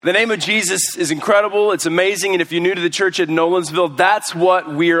The name of Jesus is incredible. It's amazing. And if you're new to the church at Nolensville, that's what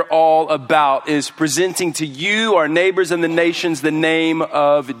we're all about, is presenting to you, our neighbors and the nations, the name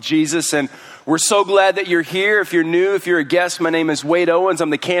of Jesus. And we're so glad that you're here. If you're new, if you're a guest, my name is Wade Owens.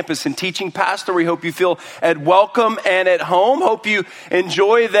 I'm the campus and teaching pastor. We hope you feel at welcome and at home. Hope you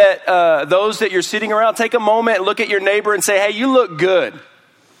enjoy that. Those that you're sitting around, take a moment and look at your neighbor and say, hey, you look good.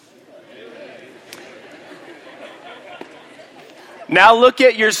 Now look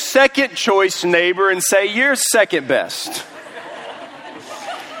at your second choice neighbor and say, you're second best.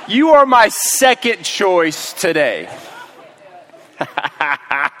 You are my second choice today.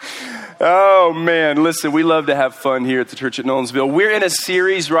 Oh man, listen, we love to have fun here at the church at Nolensville. We're in a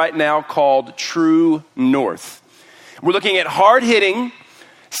series right now called True North. We're looking at hard-hitting,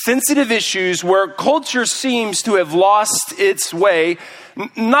 sensitive issues where culture seems to have lost its way.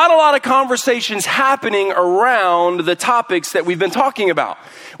 Not a lot of conversations happening around the topics that we've been talking about.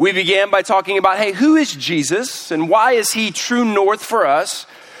 We began by talking about, hey, who is Jesus and why is he true north for us?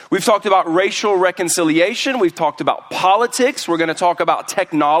 We've talked about racial reconciliation. We've talked about politics. We're going to talk about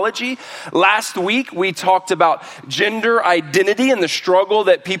technology. Last week, we talked about gender identity and the struggle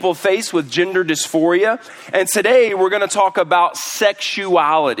that people face with gender dysphoria. And today, we're going to talk about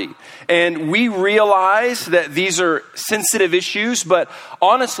sexuality. And we realize that these are sensitive issues, but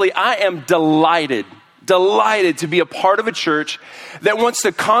honestly, I am delighted to be a part of a church that wants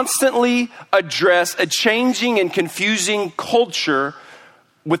to constantly address a changing and confusing culture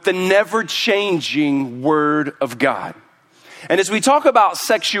with the never-changing Word of God. And as we talk about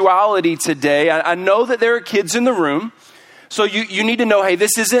sexuality today, I know that there are kids in the room, so you need to know, hey,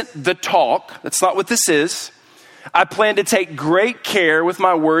 this isn't the talk. That's not what this is. I plan to take great care with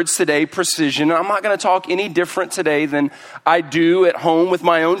my words today, precision. I'm not going to talk any different today than I do at home with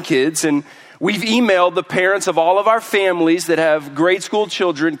my own kids. And we've emailed the parents of all of our families that have grade school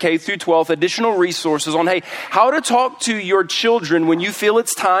children, K through 12, additional resources on, hey, how to talk to your children when you feel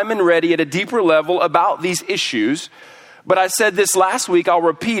it's time and ready at a deeper level about these issues. But I said this last week, I'll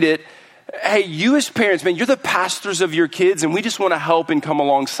repeat it. Hey, you as parents, man, you're the pastors of your kids, and we just want to help and come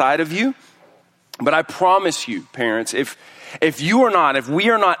alongside of you. But I promise you, parents, if we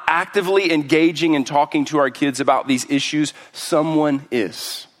are not actively engaging and talking to our kids about these issues, someone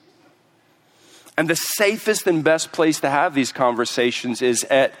is. And the safest and best place to have these conversations is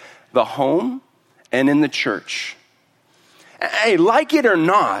at the home and in the church. Hey, like it or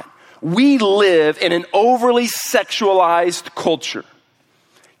not, we live in an overly sexualized culture.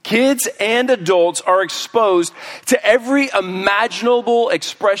 Kids and adults are exposed to every imaginable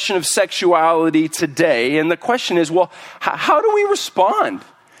expression of sexuality today. And the question is, well, how do we respond?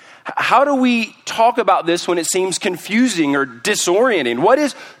 How do we talk about this when it seems confusing or disorienting? What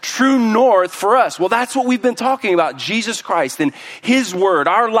is true north for us? Well, that's what we've been talking about, Jesus Christ and his word.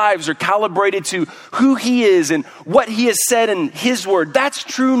 Our lives are calibrated to who he is and what he has said in his word. That's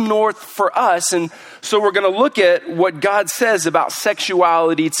true north for us. And so we're going to look at what God says about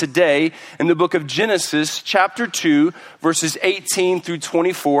sexuality today in the book of Genesis, chapter 2, verses 18 through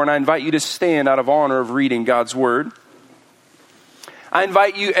 24. And I invite you to stand out of honor of reading God's word. I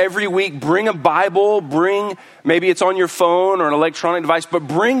invite you every week, bring a Bible, maybe it's on your phone or an electronic device, but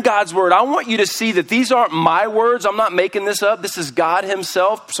bring God's word. I want you to see that these aren't my words. I'm not making this up. This is God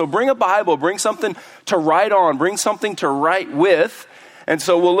himself. So bring a Bible, bring something to write on, bring something to write with. And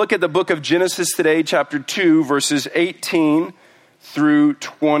so we'll look at the book of Genesis today, chapter 2, verses 18 through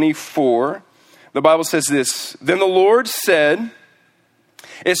 24. The Bible says this, "Then the Lord said,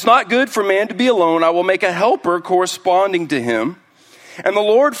 'It's not good for man to be alone. I will make a helper corresponding to him.' And the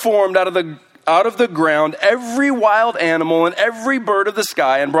Lord formed out of the ground every wild animal and every bird of the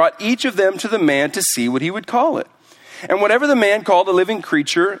sky and brought each of them to the man to see what he would call it. And whatever the man called a living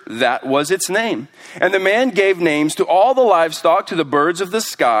creature, that was its name. And the man gave names to all the livestock, to the birds of the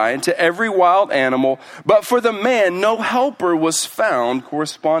sky, and to every wild animal. But for the man, no helper was found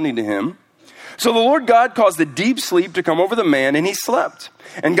corresponding to him. So the Lord God caused a deep sleep to come over the man, and he slept.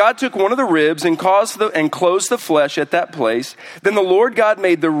 And God took one of the ribs and closed the flesh at that place. Then the Lord God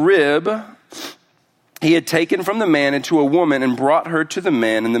made the rib he had taken from the man into a woman and brought her to the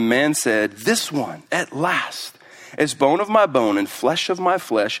man. And the man said, 'This one, at last, is bone of my bone and flesh of my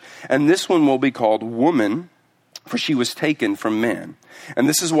flesh. And this one will be called woman, for she was taken from man. And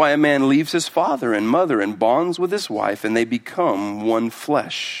this is why a man leaves his father and mother and bonds with his wife, and they become one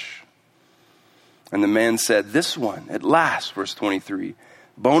flesh.' And the man said, 'This one, at last,' verse 23,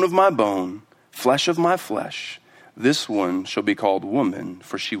 'bone of my bone, flesh of my flesh. This one shall be called woman,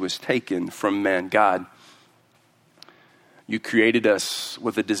 for she was taken from man.'" God, you created us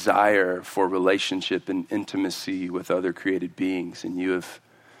with a desire for relationship and intimacy with other created beings, and you have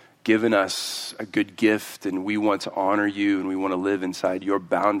given us a good gift, and we want to honor you, and we want to live inside your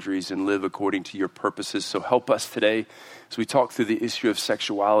boundaries and live according to your purposes. So help us today as we talk through the issue of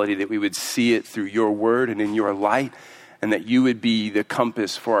sexuality, that we would see it through your word and in your light, and that you would be the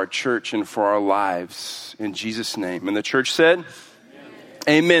compass for our church and for our lives. In Jesus' name. And the church said,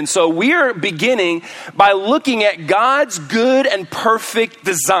 amen. So we are beginning by looking at God's good and perfect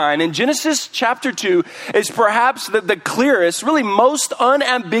design. And Genesis chapter 2 is perhaps the clearest, really most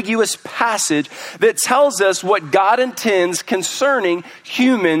unambiguous passage that tells us what God intends concerning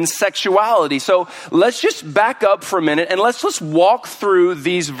human sexuality. So let's just back up for a minute and let's just walk through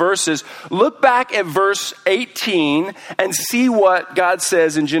these verses. Look back at verse 18 and see what God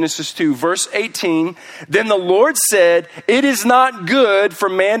says in Genesis 2. Verse 18, then the Lord said, it is not good for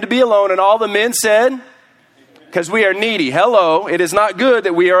man to be alone. And all the men said, because we are needy. Hello, it is not good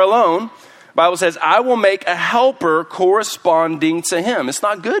that we are alone. The Bible says, I will make a helper corresponding to him. It's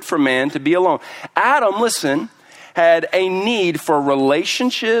not good for man to be alone. Adam, listen, had a need for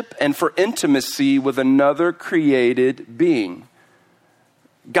relationship and for intimacy with another created being.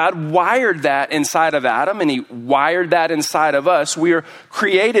 God wired that inside of Adam, and he wired that inside of us. We are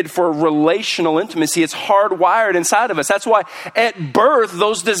created for relational intimacy. It's hardwired inside of us. That's why at birth,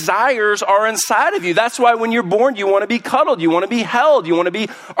 those desires are inside of you. That's why when you're born, you want to be cuddled, you want to be held, you want to be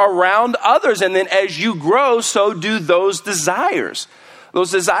around others. And then as you grow, so do those desires.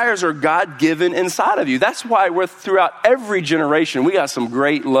 Those desires are God-given inside of you. That's why we're throughout every generation, we got some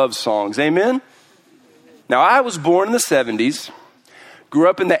great love songs. Amen? Now, I was born in the 70s. Grew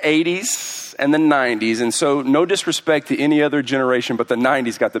up in the 80s and the 90s, and so no disrespect to any other generation, but the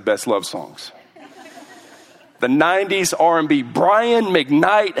 90s got the best love songs. The 90s R&B, Brian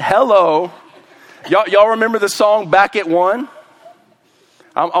McKnight, hello. Y'all remember the song Back at One?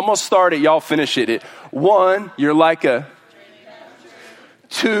 I'm gonna start it, y'all finish it. One, you're like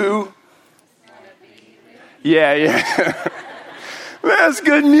two. Yeah. That's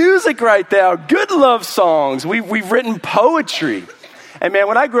good music right there. Good love songs. We've written poetry. And man,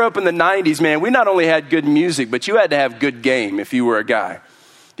 when I grew up in the 90s, man, we not only had good music, but you had to have good game if you were a guy.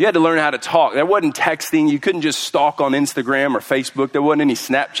 You had to learn how to talk. There wasn't texting. You couldn't just stalk on Instagram or Facebook. There wasn't any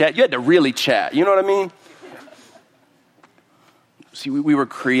Snapchat. You had to really chat. You know what I mean? See, we were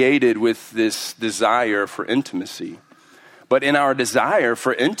created with this desire for intimacy. But in our desire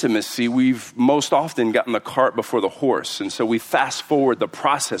for intimacy, we've most often gotten the cart before the horse. And so we fast forward the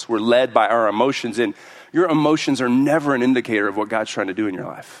process. We're led by our emotions. And your emotions are never an indicator of what God's trying to do in your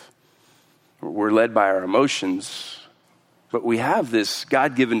life. We're led by our emotions, but we have this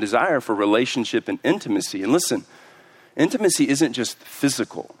God-given desire for relationship and intimacy. And listen, intimacy isn't just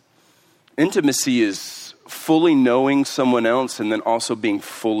physical. Intimacy is fully knowing someone else and then also being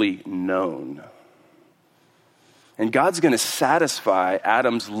fully known. And God's going to satisfy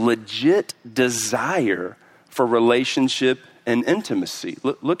Adam's legit desire for relationship and intimacy.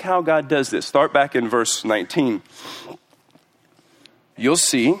 Look how God does this. Start back in verse 19. You'll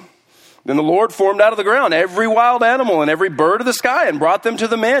see. Then the Lord formed out of the ground every wild animal and every bird of the sky and brought them to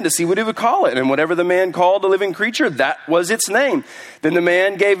the man to see what he would call it. And whatever the man called a living creature, that was its name. Then the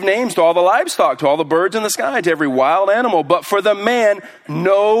man gave names to all the livestock, to all the birds in the sky, to every wild animal. But for the man,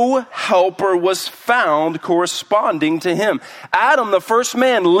 no helper was found corresponding to him. Adam, the first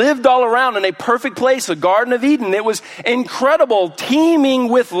man, lived all around in a perfect place, the Garden of Eden. It was incredible, teeming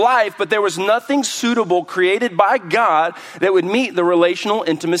with life, but there was nothing suitable created by God that would meet the relational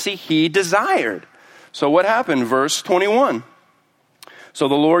intimacy he desired. So what happened? Verse 21. So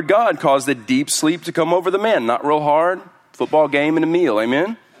the Lord God caused a deep sleep to come over the man. Not real hard. Football game and a meal.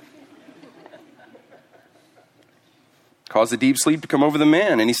 Amen? Caused a deep sleep to come over the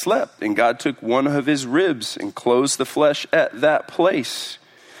man, and he slept. And God took one of his ribs and closed the flesh at that place.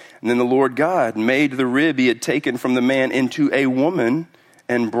 And then the Lord God made the rib he had taken from the man into a woman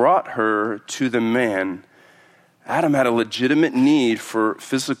and brought her to the man. Adam had a legitimate need for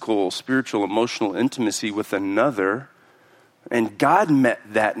physical, spiritual, emotional intimacy with another, and God met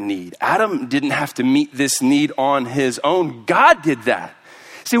that need. Adam didn't have to meet this need on his own. God did that.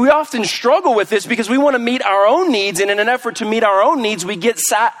 See, we often struggle with this because we want to meet our own needs, and in an effort to meet our own needs, we get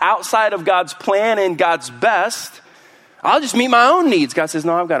sat outside of God's plan and God's best. I'll just meet my own needs. God says,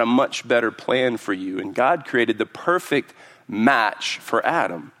 no, I've got a much better plan for you. And God created the perfect match for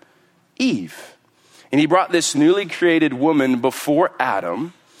Adam, Eve. And he brought this newly created woman before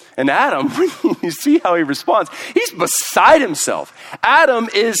Adam. And Adam, you see how he responds. He's beside himself. Adam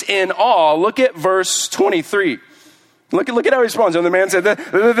is in awe. Look at verse 23. Look at how he responds. And the man said,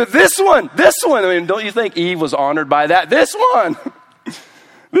 this one. I mean, don't you think Eve was honored by that? This one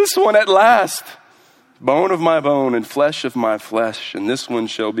at last. bone of my bone and flesh of my flesh, and this one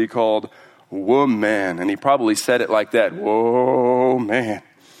shall be called woman. And he probably said it like that, whoa, man.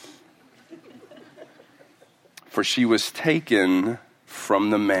 For she was taken from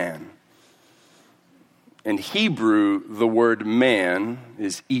the man. In Hebrew, the word man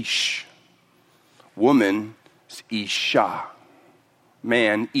is ish. Woman is isha.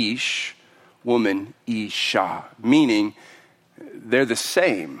 Man, ish. Woman, isha. Meaning, they're the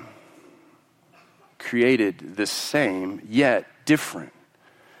same. Created the same, yet different.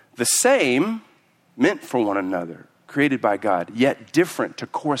 The same, meant for one another. Created by God, yet different to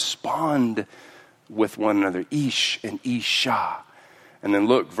correspond with one another. Ish and isha. And then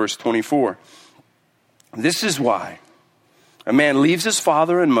look, verse 24. This is why a man leaves his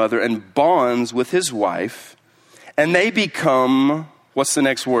father and mother and bonds with his wife, and they become, what's the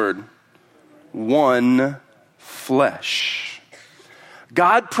next word? One flesh.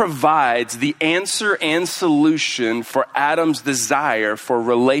 God provides the answer and solution for Adam's desire for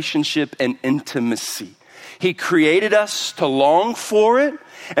relationship and intimacy. He created us to long for it,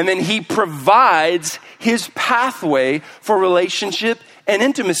 and then he provides his pathway for relationship and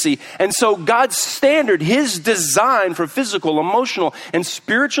intimacy. And so God's standard, his design for physical, emotional, and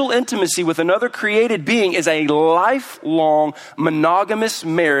spiritual intimacy with another created being is a lifelong monogamous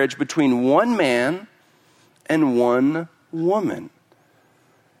marriage between one man and one woman.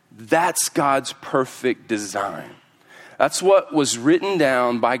 That's God's perfect design. That's what was written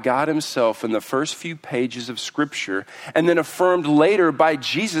down by God himself in the first few pages of Scripture, and then affirmed later by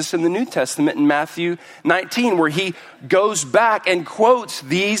Jesus in the New Testament in Matthew 19, where he goes back and quotes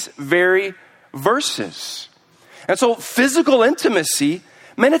these very verses. And so physical intimacy,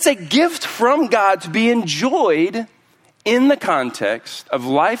 man, it's a gift from God to be enjoyed in the context of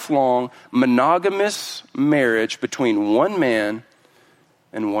lifelong monogamous marriage between one man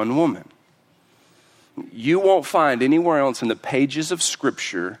and one woman. You won't find anywhere else in the pages of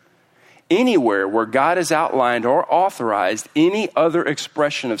Scripture, anywhere where God has outlined or authorized any other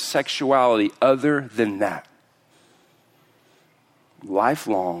expression of sexuality other than that.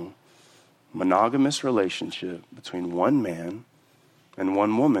 Lifelong, monogamous relationship between one man and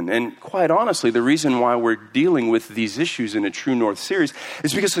one woman. And quite honestly, the reason why we're dealing with these issues in a True North series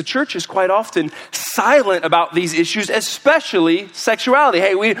is because the church is quite often silent about these issues, especially sexuality.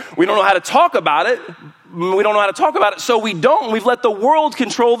 Hey, we don't know how to talk about it. We don't know how to talk about it, so we don't. We've let the world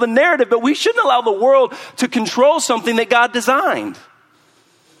control the narrative, but we shouldn't allow the world to control something that God designed.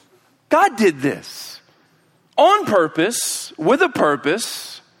 God did this on purpose, with a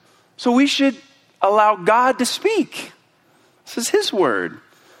purpose, so we should allow God to speak. This is his word.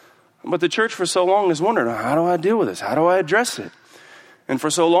 But the church for so long has wondered, how do I deal with this? How do I address it? And for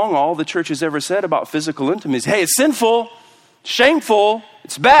so long, all the church has ever said about physical intimacy is, hey, it's sinful, shameful,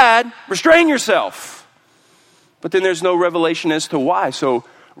 it's bad, restrain yourself. But then there's no revelation as to why. So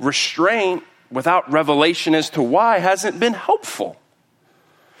restraint without revelation as to why hasn't been helpful.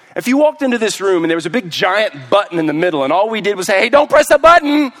 If you walked into this room and there was a big giant button in the middle and all we did was say, hey, don't press that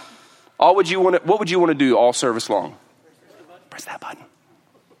button. What would you want to do all service long? Press that button.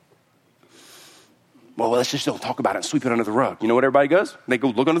 Well, let's just don't talk about it and sweep it under the rug. You know what everybody does? They go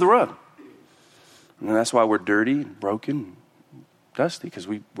look under the rug. And that's why we're dirty, broken, dusty, because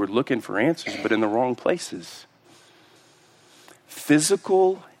we're looking for answers, but in the wrong places.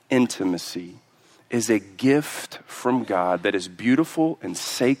 Physical intimacy is a gift from God that is beautiful and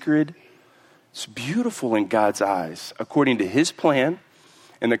sacred. It's beautiful in God's eyes. According to his plan,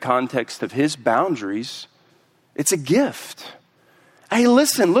 in the context of his boundaries, it's a gift. Hey,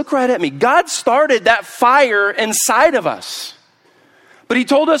 listen, look right at me. God started that fire inside of us, but he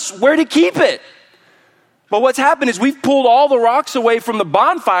told us where to keep it. But what's happened is we've pulled all the rocks away from the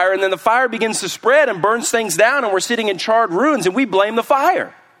bonfire, and then the fire begins to spread and burns things down, and we're sitting in charred ruins, and we blame the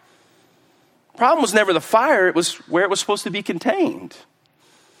fire. The problem was never the fire, it was where it was supposed to be contained.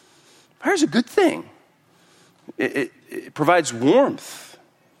 Fire's a good thing. It provides warmth,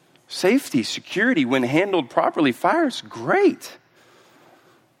 safety, security. When handled properly, fire's great.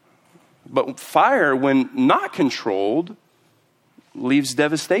 But fire, when not controlled, leaves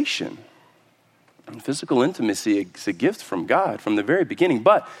devastation. And physical intimacy is a gift from God from the very beginning,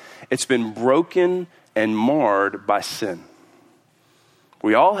 but it's been broken and marred by sin.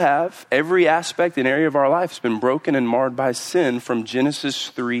 We all have. Every aspect and area of our life has been broken and marred by sin from Genesis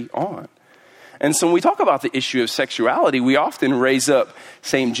 3 on. And so when we talk about the issue of sexuality, we often raise up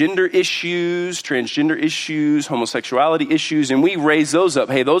same-gender issues, transgender issues, homosexuality issues, and we raise those up.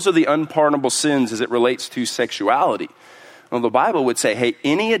 Hey, those are the unpardonable sins as it relates to sexuality. Well, the Bible would say, hey,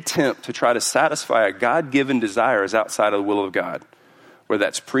 any attempt to try to satisfy a God-given desire is outside of the will of God. whether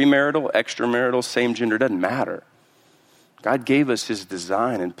that's premarital, extramarital, same gender, doesn't matter. God gave us his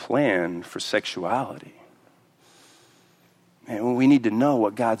design and plan for sexuality. And we need to know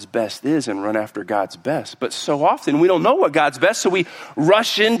what God's best is and run after God's best. But so often we don't know what God's best, so we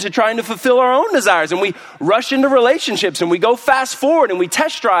rush into trying to fulfill our own desires, and we rush into relationships, and we go fast forward, and we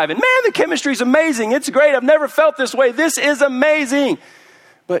test drive, and man, the chemistry's amazing. It's great. I've never felt this way. This is amazing.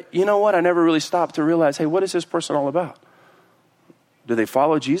 But you know what? I never really stopped to realize, hey, what is this person all about? Do they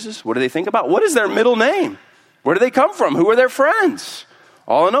follow Jesus? What do they think about? What is their middle name? Where do they come from? Who are their friends?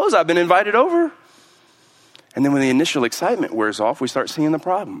 All I know is I've been invited over. And then when the initial excitement wears off, we start seeing the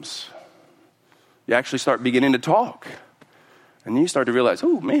problems. You actually start beginning to talk. And then you start to realize,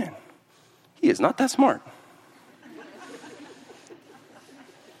 oh man, he is not that smart.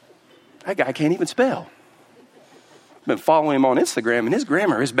 That guy can't even spell. I've been following him on Instagram and his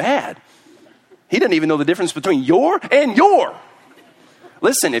grammar is bad. He doesn't even know the difference between your and your.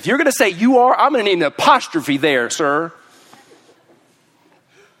 Listen, if you're going to say you are, I'm going to need an apostrophe there, sir.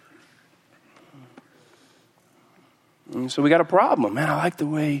 And so we got a problem. Man, I like the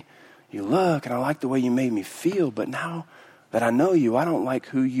way you look and I like the way you made me feel. But now that I know you, I don't like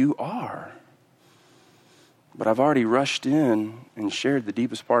who you are. But I've already rushed in and shared the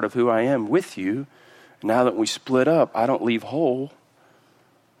deepest part of who I am with you. And now that we split up, I don't leave whole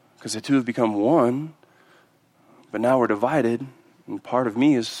because the two have become one. But now we're divided. And part of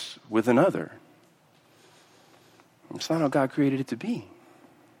me is with another. It's not how God created it to be.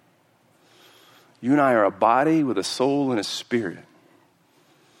 You and I are a body with a soul and a spirit.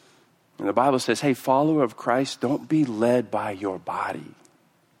 And the Bible says, hey, follower of Christ, don't be led by your body.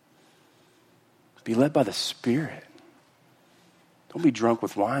 Be led by the Spirit. Don't be drunk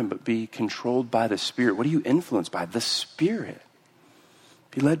with wine, but be controlled by the Spirit. What are you influenced by? The Spirit.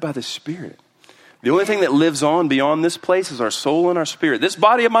 Be led by the Spirit. The only thing that lives on beyond this place is our soul and our spirit. This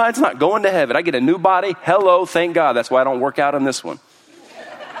body of mine's not going to heaven. I get a new body. Hello, thank God. That's why I don't work out on this one.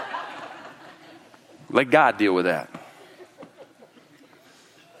 Let God deal with that.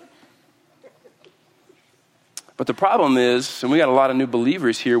 But the problem is, and we got a lot of new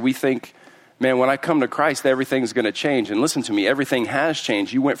believers here, we think, man, when I come to Christ, everything's going to change. And listen to me, everything has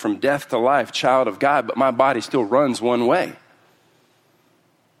changed. You went from death to life, child of God, but my body still runs one way.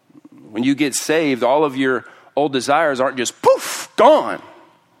 When you get saved, all of your old desires aren't just poof, gone.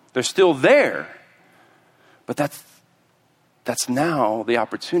 They're still there. But that's now the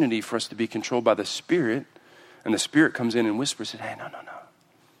opportunity for us to be controlled by the Spirit. And the Spirit comes in and whispers, hey, no.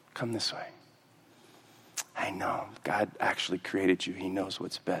 Come this way. Hey, no, God actually created you. He knows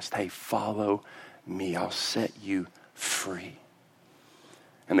what's best. Hey, follow me. I'll set you free.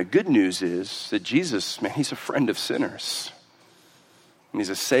 And the good news is that Jesus, man, he's a friend of sinners. And he's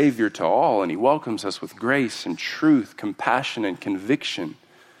a savior to all, and he welcomes us with grace and truth, compassion and conviction,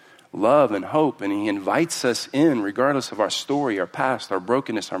 love and hope. And he invites us in, regardless of our story, our past, our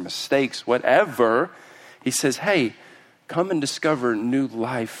brokenness, our mistakes, whatever. He says, hey, come and discover new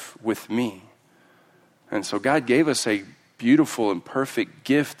life with me. And so God gave us a beautiful and perfect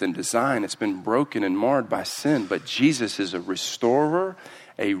gift and design. It's been broken and marred by sin, but Jesus is a restorer,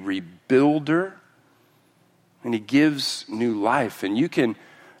 a rebuilder, and he gives new life. And you can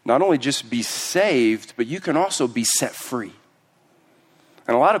not only just be saved, but you can also be set free.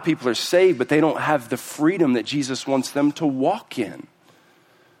 And a lot of people are saved, but they don't have the freedom that Jesus wants them to walk in.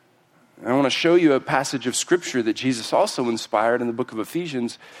 And I want to show you a passage of scripture that Jesus also inspired in the book of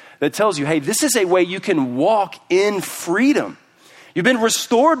Ephesians that tells you, hey, this is a way you can walk in freedom. You've been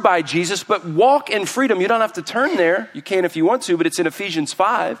restored by Jesus, but walk in freedom. You don't have to turn there. You can if you want to, but it's in Ephesians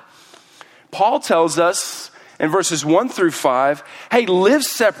 5. Paul tells us in verses 1 through 5, hey, live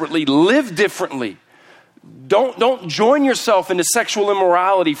separately, live differently. Don't join yourself into sexual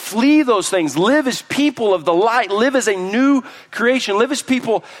immorality. Flee those things. Live as people of the light. Live as a new creation. Live as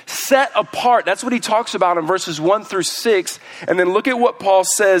people set apart. That's what he talks about in verses 1 through 6. And then look at what Paul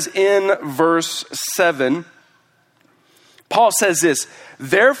says in verse 7. Paul says this,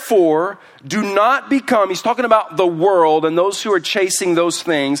 therefore, do not become, he's talking about the world and those who are chasing those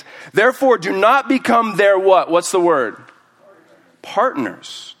things. Therefore, do not become their what? What's the word?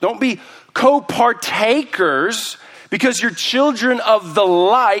 Partners. Don't be co-partakers because you're children of the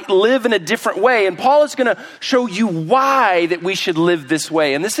light, live in a different way. And Paul is going to show you why that we should live this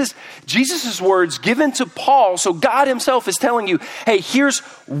way. And this is Jesus' words given to Paul. So God himself is telling you, hey, here's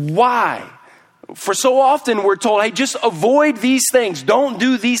why. For so often we're told, hey, just avoid these things. Don't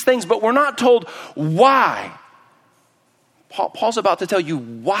do these things. But we're not told why. Paul's about to tell you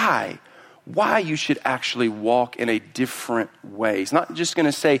why. why you should actually walk in a different way. He's not just going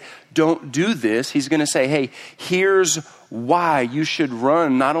to say, don't do this. He's going to say, hey, here's why you should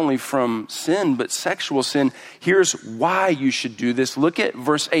run not only from sin, but sexual sin. Here's why you should do this. Look at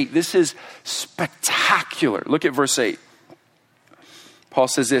verse 8. This is spectacular. Look at verse 8. Paul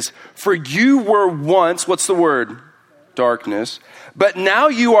says this, for you were once, what's the word? Darkness. But now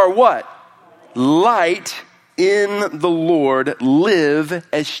you are what? Light in the Lord. Live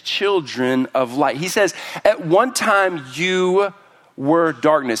as children of light. He says, at one time you were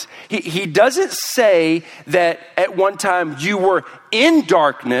darkness. He doesn't say that at one time you were in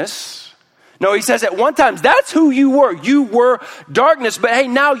darkness. No, he says at one time, that's who you were. You were darkness, but hey,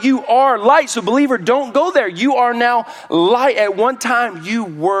 now you are light. So believer, don't go there. You are now light. At one time you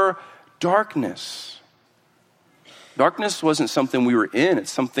were darkness. Darkness wasn't something we were in.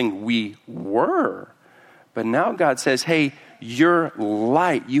 It's something we were. But now God says, hey, you're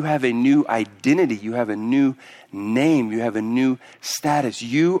light. You have a new identity. You have a new name. You have a new status.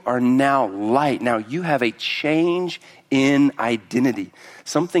 You are now light. Now you have a change in identity.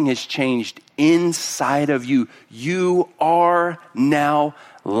 Something has changed inside of you. You are now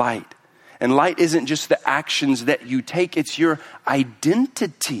light. And light isn't just the actions that you take. It's your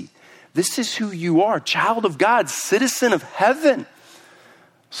identity. This is who you are. Child of God, citizen of heaven.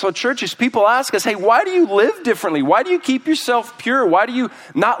 So churches, people ask us, hey, why do you live differently? Why do you keep yourself pure? Why do you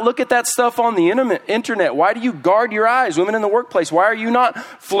not look at that stuff on the internet? Why do you guard your eyes? Women in the workplace, why are you not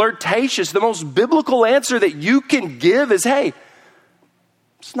flirtatious? The most biblical answer that you can give is, hey,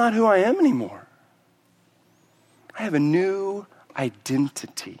 it's not who I am anymore. I have a new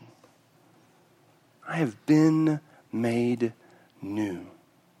identity. I have been made new.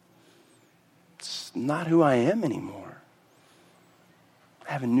 It's not who I am anymore.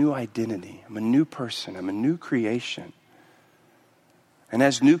 I have a new identity. I'm a new person. I'm a new creation. And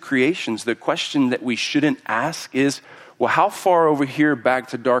as new creations, the question that we shouldn't ask is, well, how far over here back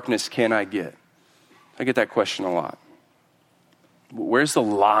to darkness can I get? I get that question a lot. Where's the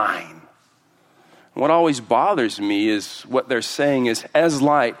line? What always bothers me is what they're saying is, as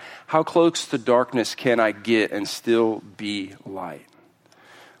light, how close to darkness can I get and still be light?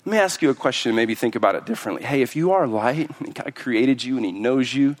 Let me ask you a question and maybe think about it differently. Hey, if you are light and God created you and he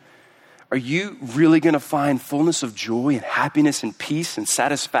knows you, are you really going to find fullness of joy and happiness and peace and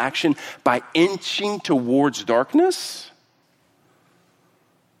satisfaction by inching towards darkness?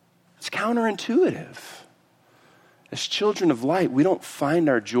 It's counterintuitive. As children of light, we don't find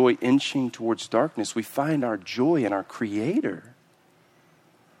our joy inching towards darkness. We find our joy in our Creator.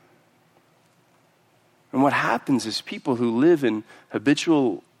 And what happens is people who live in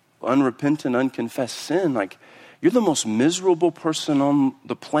habitual, unrepentant, unconfessed sin, like, you're the most miserable person on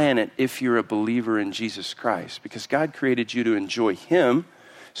the planet if you're a believer in Jesus Christ, because God created you to enjoy him,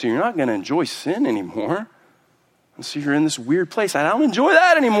 so you're not going to enjoy sin anymore. And so you're in this weird place. I don't enjoy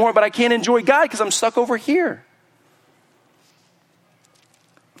that anymore, but I can't enjoy God because I'm stuck over here.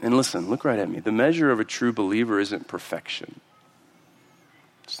 And listen, look right at me. The measure of a true believer isn't perfection.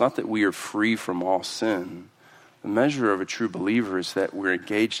 It's not that we are free from all sin. The measure of a true believer is that we're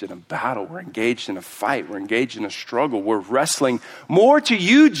engaged in a battle. We're engaged in a fight. We're engaged in a struggle. We're wrestling more to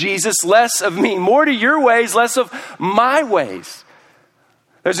you, Jesus, less of me. More to your ways, less of my ways.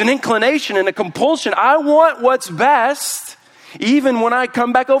 There's an inclination and a compulsion. I want what's best. Even when I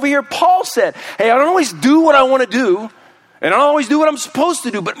come back over here, Paul said, hey, I don't always do what I want to do. And I don't always do what I'm supposed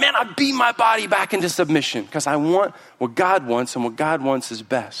to do. But man, I beat my body back into submission because I want what God wants, and what God wants is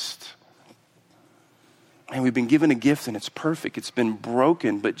best. And we've been given a gift and it's perfect. It's been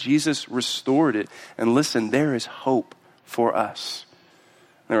broken, but Jesus restored it. And listen, there is hope for us.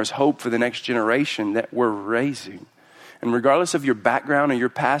 There is hope for the next generation that we're raising. And regardless of your background or your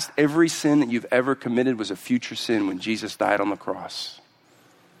past, every sin that you've ever committed was a future sin when Jesus died on the cross.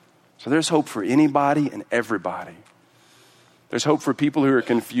 So there's hope for anybody and everybody. There's hope for people who are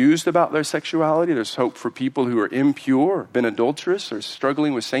confused about their sexuality. There's hope for people who are impure, or been adulterous, or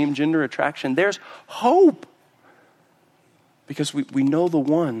struggling with same-gender attraction. There's hope. Because we know the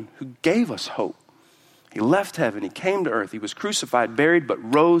one who gave us hope. He left heaven. He came to earth. He was crucified, buried,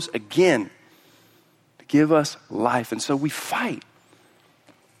 but rose again to give us life. And so we fight.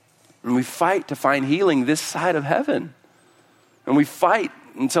 And we fight to find healing this side of heaven. And we fight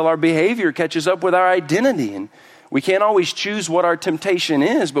until our behavior catches up with our identity. And we can't always choose what our temptation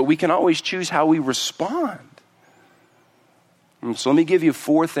is, but we can always choose how we respond. And so let me give you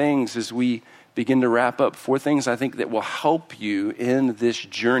 4 things as we begin to wrap up. 4 things I think that will help you in this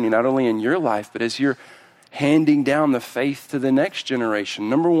journey, not only in your life, but as you're handing down the faith to the next generation.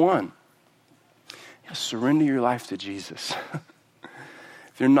 Number 1, surrender your life to Jesus.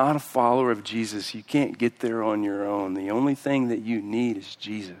 If you're not a follower of Jesus, you can't get there on your own. The only thing that you need is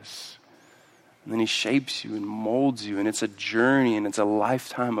Jesus. And then he shapes you and molds you, and it's a journey, and it's a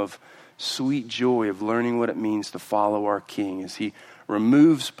lifetime of sweet joy of learning what it means to follow our King as he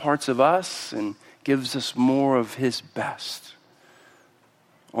removes parts of us and gives us more of his best.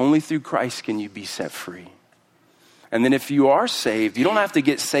 Only through Christ can you be set free. And then if you are saved, you don't have to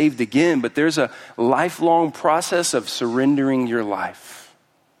get saved again, but there's a lifelong process of surrendering your life.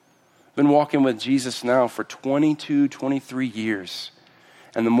 I've been walking with Jesus now for 22, 23 years.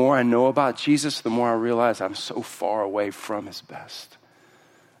 And the more I know about Jesus, the more I realize I'm so far away from his best.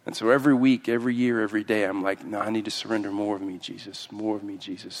 And so every week, every year, every day, I'm like, no, I need to surrender more of me, Jesus, more of me,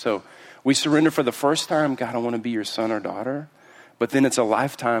 Jesus. So we surrender for the first time, God, I want to be your son or daughter. But then it's a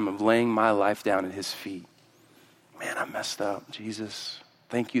lifetime of laying my life down at his feet. Man, I messed up, Jesus.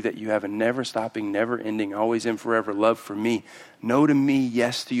 Thank you that you have a never stopping, never ending, always and forever love for me. No to me,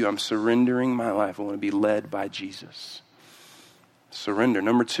 yes to you. I'm surrendering my life. I want to be led by Jesus. Surrender.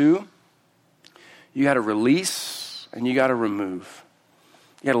 Number 2, you got to release and you got to remove.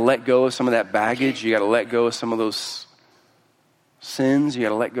 You got to let go of some of that baggage. You got to let go of some of those sins. You got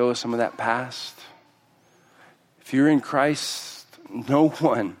to let go of some of that past. If you're in Christ, no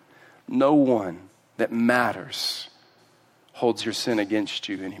one that matters holds your sin against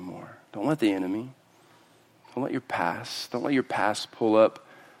you anymore. Don't let the enemy. Don't let your past. Don't let your past pull up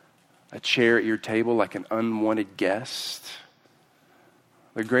a chair at your table like an unwanted guest.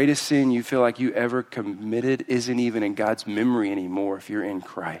 The greatest sin you feel like you ever committed isn't even in God's memory anymore if you're in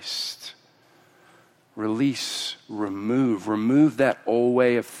Christ. Release, remove that old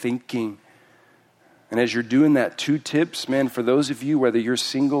way of thinking. And as you're doing that, 2 tips, man, for those of you, whether you're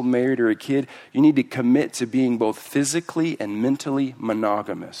single, married, or a kid, you need to commit to being both physically and mentally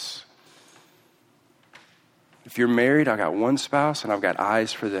monogamous. If you're married, I got one spouse and I've got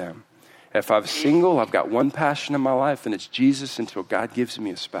eyes for them. If I'm single, I've got one passion in my life, and it's Jesus until God gives me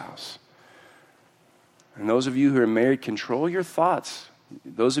a spouse. And those of you who are married, control your thoughts.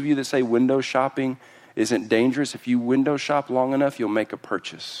 Those of you that say window shopping isn't dangerous, if you window shop long enough, you'll make a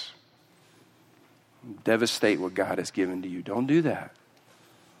purchase. Devastate what God has given to you. Don't do that.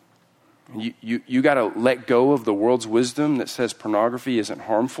 You got to let go of the world's wisdom that says pornography isn't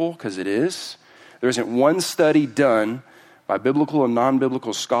harmful, because it is. There isn't one study done by biblical and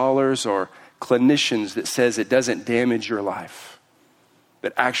non-biblical scholars or clinicians that says it doesn't damage your life,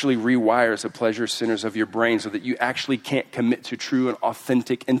 that actually rewires the pleasure centers of your brain so that you actually can't commit to true and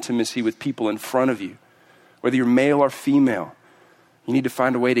authentic intimacy with people in front of you, whether you're male or female. You need to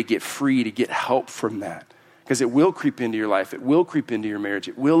find a way to get free, to get help from that, because it will creep into your life. It will creep into your marriage.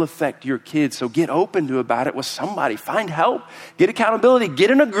 It will affect your kids. So get open to about it with somebody. Find help. Get accountability. Get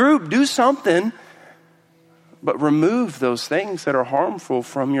in a group. Do something. But remove those things that are harmful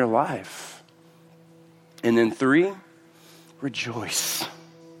from your life. And then 3, rejoice.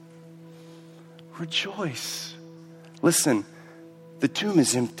 Rejoice. Listen, the tomb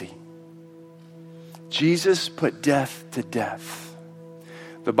is empty. Jesus put death to death.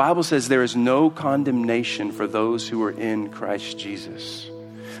 The Bible says there is no condemnation for those who are in Christ Jesus.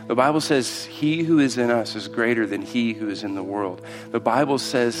 The Bible says he who is in us is greater than he who is in the world. The Bible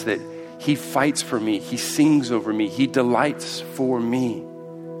says that he fights for me. He sings over me. He delights for me.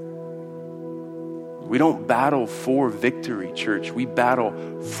 We don't battle for victory, church. We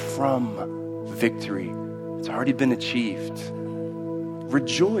battle from victory. It's already been achieved.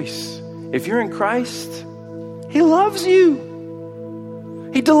 Rejoice. If you're in Christ, he loves you.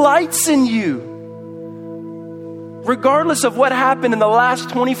 He delights in you. Regardless of what happened in the last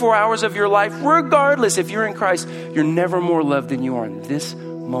 24 hours of your life, regardless, if you're in Christ, you're never more loved than you are in this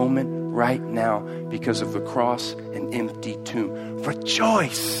moment right now because of the cross and empty tomb.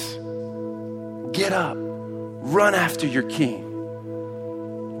 Rejoice. Get up. Run after your King.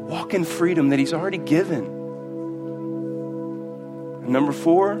 Walk in freedom that he's already given. And number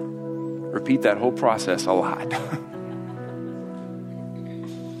 4, repeat that whole process a lot.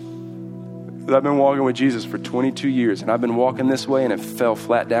 I've been walking with Jesus for 22 years, and I've been walking this way, and it fell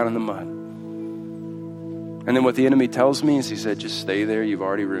flat down in the mud. And then what the enemy tells me is he said, just stay there. You've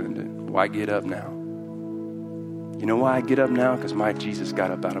already ruined it. Why get up now? You know why I get up now? Because my Jesus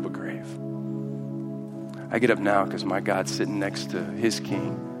got up out of a grave. I get up now because my God's sitting next to his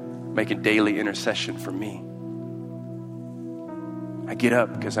King, making daily intercession for me. I get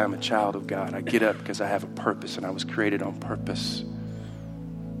up because I'm a child of God. I get up because I have a purpose, and I was created on purpose.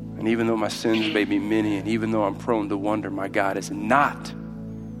 And even though my sins may be many, and even though I'm prone to wonder, my God is not.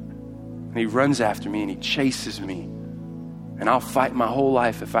 And he runs after me and he chases me. And I'll fight my whole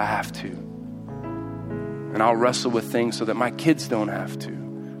life if I have to. And I'll wrestle with things so that my kids don't have to.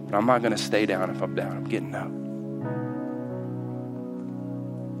 But I'm not going to stay down if I'm down. I'm getting up.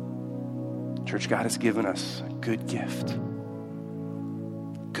 Church, God has given us a good gift.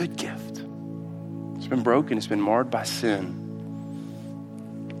 Good gift. It's been broken. It's been marred by sin.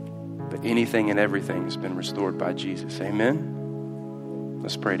 But anything and everything has been restored by Jesus. Amen?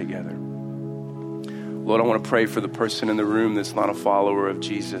 Let's pray together. Lord, I want to pray for the person in the room that's not a follower of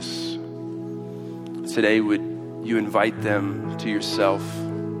Jesus. Today, would you invite them to yourself?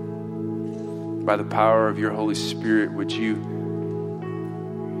 By the power of your Holy Spirit, would you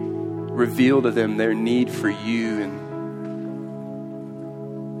reveal to them their need for you, and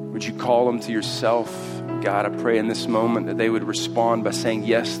would you call them to yourself? God, I pray in this moment that they would respond by saying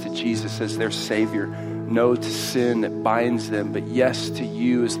yes to Jesus as their Savior, no to sin that binds them, but yes to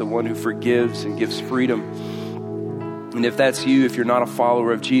you as the one who forgives and gives freedom. And if that's you, if you're not a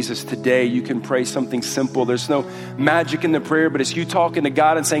follower of Jesus today, you can pray something simple. There's no magic in the prayer, but it's you talking to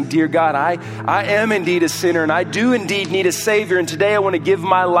God and saying, dear God, I am indeed a sinner, and I do indeed need a Savior. And today I want to give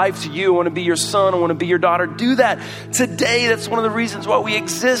my life to you. I want to be your son. I want to be your daughter. Do that today. That's one of the reasons why we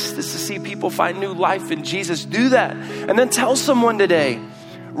exist, is to see people find new life in Jesus. Do that. And then tell someone today.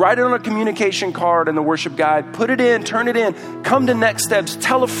 Write it on a communication card in the worship guide. Put it in, turn it in. Come to Next Steps.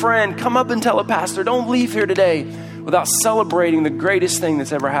 Tell a friend. Come up and tell a pastor. Don't leave here today without celebrating the greatest thing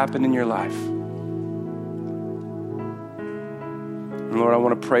that's ever happened in your life. And Lord, I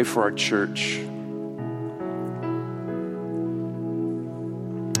want to pray for our church.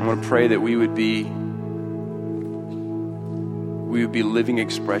 I want to pray that we would be living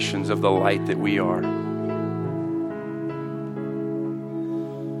expressions of the light that we are.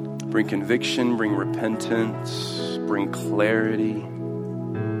 Bring conviction, bring repentance, bring clarity,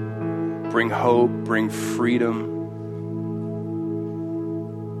 bring hope, bring freedom.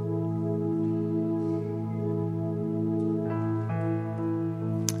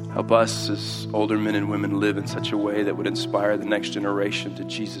 Help us as older men and women live in such a way that would inspire the next generation to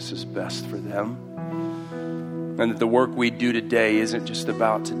Jesus' best for them. And that the work we do today isn't just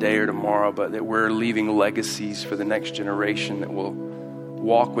about today or tomorrow, but that we're leaving legacies for the next generation that will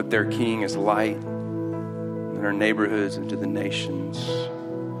walk with their King as light in our neighborhoods and to the nations.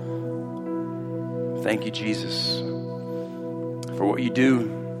 Thank you, Jesus, for what you do,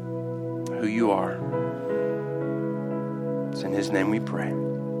 who you are. It's in his name we pray.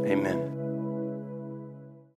 Amen.